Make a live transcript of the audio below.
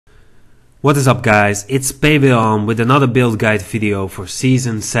What is up guys, it's PWilhelm with another build guide video for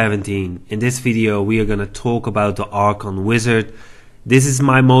season 17. In this video we are gonna talk about the Archon wizard. This is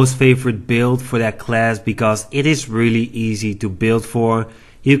my most favorite build for that class because it is really easy to build for.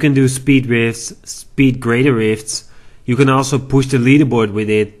 You can do speed rifts, speed greater rifts. You can also push the leaderboard with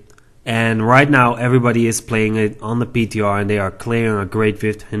it. And right now everybody is playing it on the PTR and they are clearing a great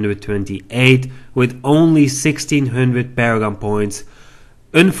rift 128 with only 1600 paragon points.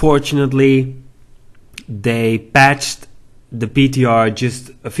 Unfortunately, they patched the PTR just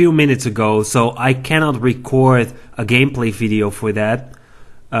a few minutes ago, so I cannot record a gameplay video for that.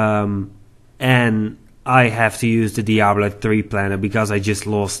 And I have to use the Diablo 3 planner because I just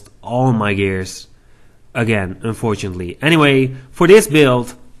lost all my gears again, unfortunately. Anyway, for this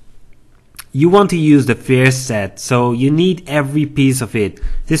build, you want to use the fierce set, so you need every piece of it.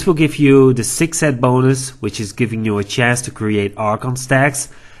 This will give you the 6 set bonus, which is giving you a chance to create Archon stacks,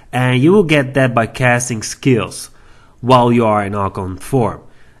 and you will get that by casting skills while you are in Archon form.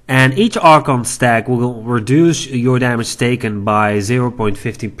 And each Archon stack will reduce your damage taken by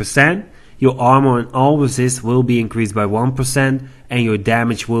 0.15%, your armor and all resist will be increased by 1%, and your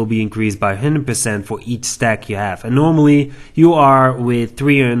damage will be increased by 100% for each stack you have. And normally you are with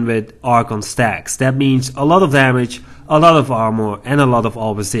 300 Archon stacks. That means a lot of damage, a lot of armor, and a lot of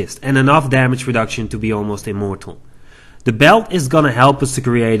all resist, and enough damage reduction to be almost immortal. The belt is gonna help us to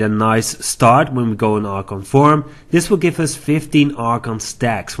create a nice start when we go in Archon form. This will give us 15 Archon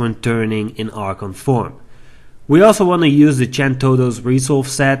stacks when turning in Archon form. We also want to use the Chantodo's resolve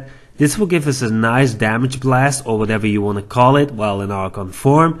set. This will give us a nice damage blast, or whatever you want to call it, while in Archon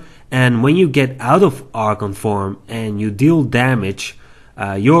form. And when you get out of Archon form and you deal damage,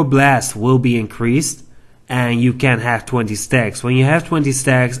 your blast will be increased and you can have 20 stacks. When you have 20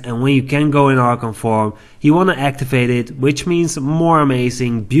 stacks and when you can go in Archon form, you want to activate it, which means more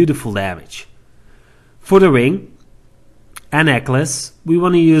amazing, beautiful damage. For the ring and necklace, we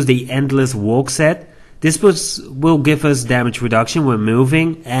want to use the Endless Walk set. This will give us damage reduction when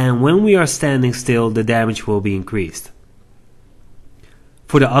moving, and when we are standing still the damage will be increased.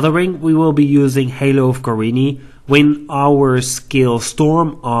 For the other ring we will be using Halo of Carini. When our skill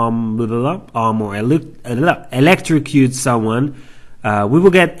Storm Armor electrocutes someone, we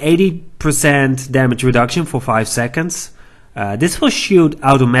will get 80% damage reduction for 5 seconds. This will shoot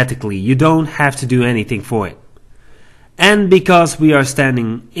automatically, you don't have to do anything for it. And because we are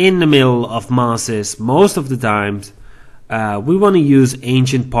standing in the middle of masses most of the times, we want to use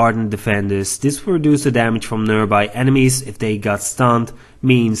Ancient Pardon Defenders. This will reduce the damage from nearby enemies if they got stunned,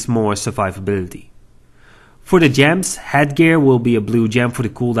 means more survivability. For the gems, headgear will be a blue gem for the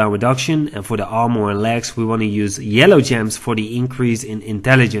cooldown reduction, and for the armor and legs we want to use yellow gems for the increase in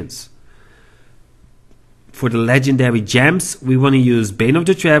intelligence. For the legendary gems, we want to use Bane of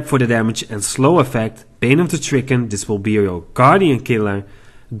the Trap for the damage and slow effect, Bane of the Stricken, this will be your Guardian Killer,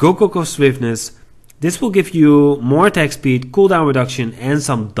 Gokoko Swiftness, this will give you more attack speed, cooldown reduction and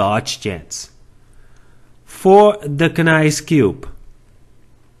some dodge chance. For the Kanai's Cube,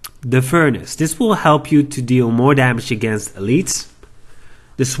 the Furnace, this will help you to deal more damage against elites.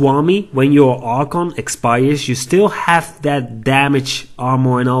 The Swami, when your Archon expires, you still have that damage,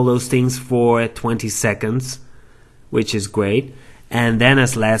 armor and all those things for 20 seconds, which is great. And then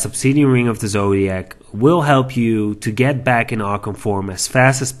as last, Obsidian Ring of the Zodiac will help you to get back in Archon form as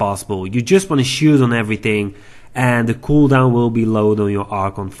fast as possible. You just want to shoot on everything and the cooldown will be low on your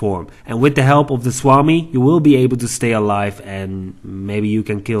Archon form. And with the help of the Swami, you will be able to stay alive and maybe you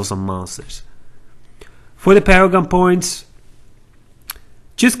can kill some monsters. For the Paragon points,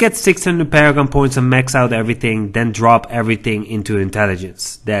 just get 600 Paragon points and max out everything, then drop everything into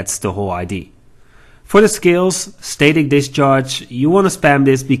intelligence. That's the whole idea. For the skills, Static Discharge, you want to spam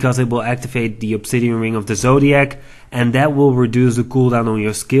this because it will activate the Obsidian Ring of the Zodiac, and that will reduce the cooldown on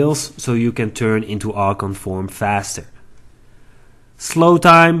your skills so you can turn into Archon form faster. Slow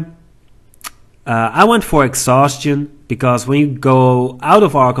time, I went for Exhaustion because when you go out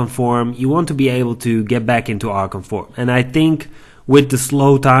of Archon form you want to be able to get back into Archon form, and I think with the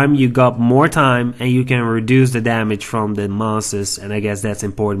slow time you got more time and you can reduce the damage from the monsters, and I guess that's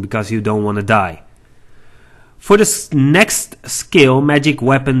important because you don't want to die. For the next skill, Magic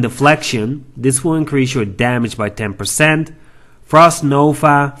Weapon Deflection, this will increase your damage by 10%. Frost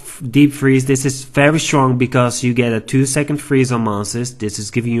Nova, Deep Freeze, this is very strong because you get a 2-second freeze on monsters. This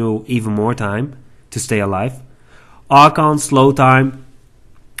is giving you even more time to stay alive. Archon Slow Time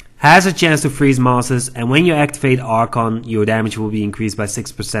has a chance to freeze monsters, and when you activate Archon, your damage will be increased by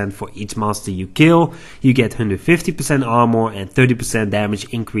 6% for each monster you kill. You get 150% armor and 30% damage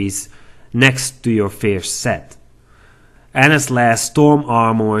increase next to your fierce set. And as last, Storm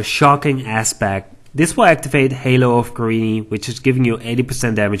Armor, Shocking Aspect. This will activate Halo of Carini, which is giving you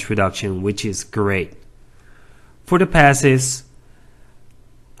 80% damage reduction, which is great. For the passives,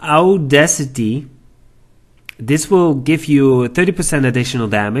 Audacity. This will give you 30% additional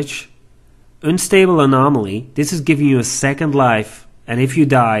damage. Unstable Anomaly. This is giving you a second life, and if you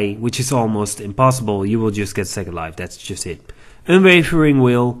die, which is almost impossible, you will just get second life. That's just it. Unwavering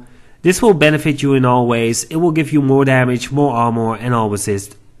Will. This will benefit you in all ways. It will give you more damage, more armor, and all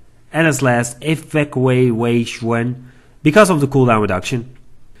resist. And as last, Evacuation, because of the cooldown reduction.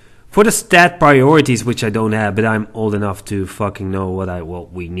 For the stat priorities, which I don't have, but I'm old enough to fucking know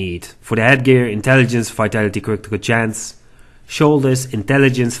what we need. For the headgear, Intelligence, Vitality, Critical Chance. Shoulders,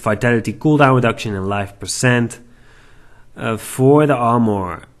 Intelligence, Vitality, cooldown reduction, and life percent. For the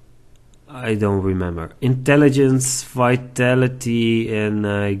armor, I don't remember. Intelligence, Vitality, and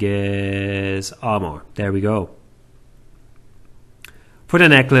I guess armor. There we go. For the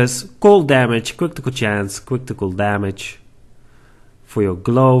necklace, cold damage, critical chance, critical damage. For your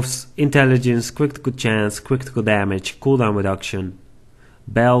gloves, Intelligence, critical chance, critical damage, cooldown reduction.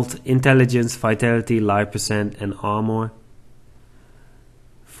 Belt, Intelligence, Vitality, life percent, and armor.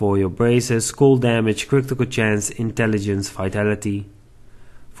 For your braces, cold damage, critical chance, Intelligence, Vitality.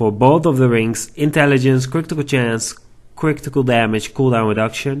 For both of the rings, Intelligence, critical chance, critical damage, cooldown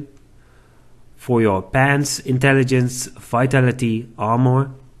reduction. For your pants, Intelligence, Vitality,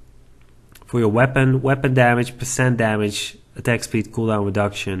 armor. For your weapon, weapon damage, percent damage, attack speed, cooldown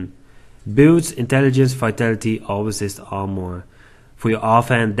reduction. Boots, Intelligence, Vitality, all resist, armor. For your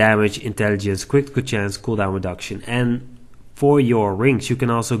offhand, damage, Intelligence, critical chance, cooldown reduction. And for your rings, you can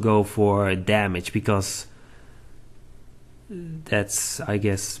also go for damage, because that's, I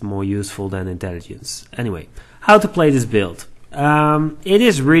guess, more useful than intelligence. Anyway, how to play this build. It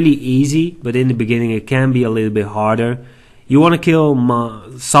is really easy, but in the beginning it can be a little bit harder. You want to kill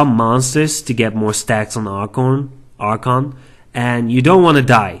some monsters to get more stacks on Archon, and you don't want to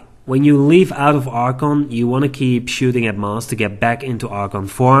die. When you leave out of Archon, you want to keep shooting at monsters to get back into Archon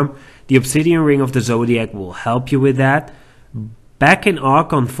form. The Obsidian Ring of the Zodiac will help you with that. Back in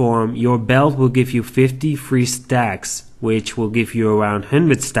Archon form, your belt will give you 50 free stacks, which will give you around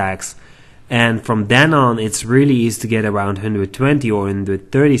 100 stacks. And from then on, it's really easy to get around 120 or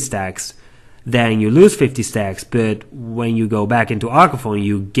 130 stacks. Then you lose 50 stacks, but when you go back into Archon form,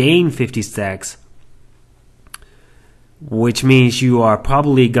 you gain 50 stacks. Which means you are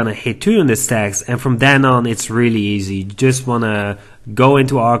probably gonna hit 200 stacks, and from then on, it's really easy. You just wanna go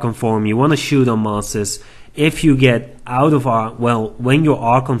into Archon form, you wanna shoot on monsters. If you get out of when your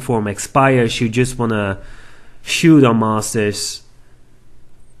Archon form expires, you just wanna shoot on monsters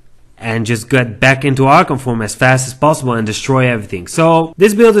and just get back into Archon form as fast as possible and destroy everything. So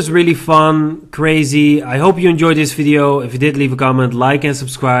this build is really fun, crazy. I hope you enjoyed this video. If you did, leave a comment, like and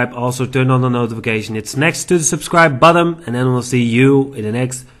subscribe. Also turn on the notification. It's next to the subscribe button, and then we'll see you in the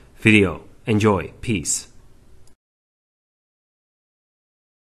next video. Enjoy. Peace.